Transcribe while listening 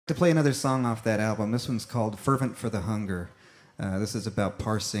To play another song off that album. This one's called Fervent For The Hunger. This is about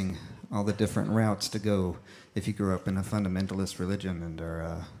parsing all the different routes to go if you grew up in a fundamentalist religion and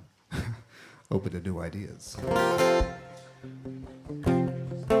are open to new ideas.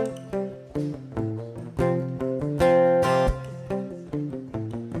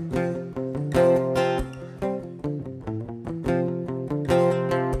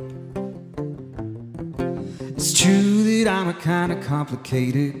 It's true that I'm a kind of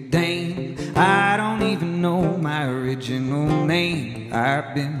complicated dame. I don't even know my original name.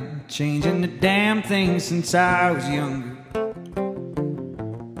 I've been changing the damn thing since I was younger.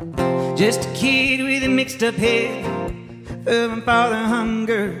 Just a kid with a mixed up head, fervent for the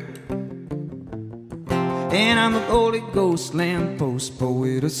hunger. And I'm a Holy Ghost lamppost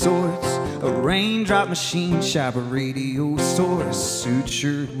poet of sorts, a raindrop machine shop, a radio source,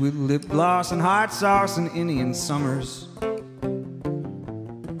 sutured with lip gloss and hot sauce and Indian summers.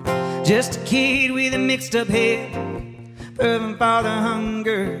 Just a kid with a mixed up head, fervent for the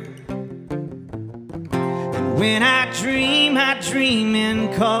hunger. And when I dream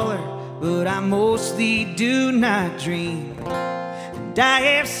in color, but I mostly do not dream. And I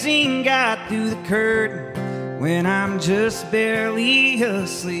have seen God through the curtain when I'm just barely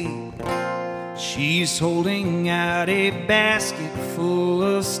asleep. She's holding out a basket full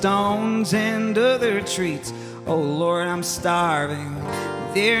of stones and other treats. Oh Lord, I'm starving.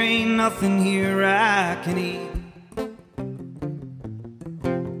 There ain't nothing here I can eat.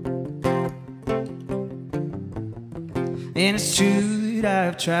 And it's true that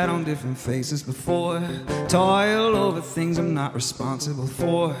I've tried on different faces before, toiled over things I'm not responsible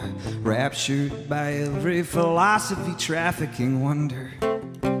for, raptured by every philosophy trafficking wonder.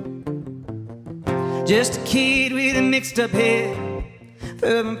 Just a kid with a mixed up head,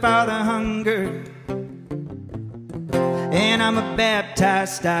 fervent for the hunger. And I'm a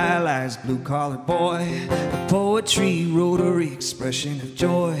baptized, stylized, blue-collar boy, a poetry, rotary expression of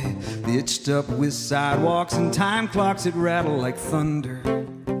joy, bitched up with sidewalks and time clocks that rattle like thunder.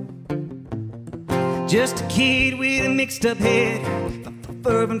 Just a kid with a mixed up head,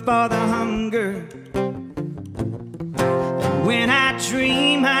 fervent for the hunger. And when I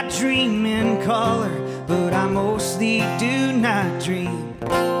dream in color, but I mostly do not dream.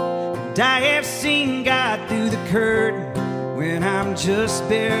 And I have seen God through the curtain when I'm just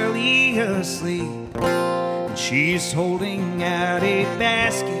barely asleep. And she's holding out a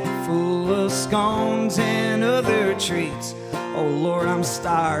basket full of scones and other treats. Oh Lord, I'm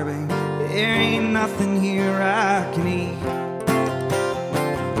starving. There ain't nothing here I can eat.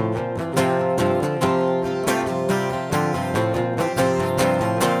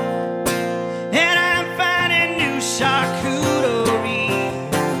 And I'm finding new charcuterie,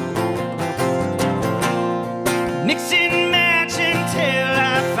 mixing till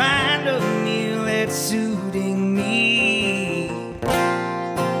I find a meal that's suiting me.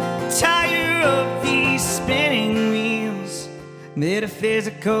 Tired of these spinning wheels,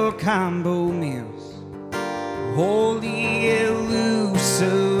 metaphysical combo meals, holy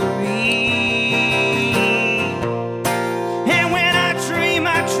illusory. And when I dream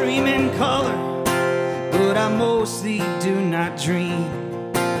in color, but I mostly do not dream.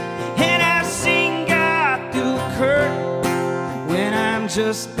 And I sing God through a curtain when I'm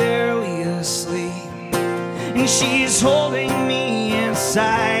just barely asleep. And she's holding me in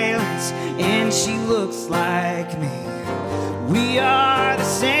silence, and she looks like me. We are the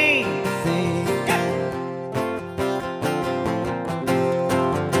same.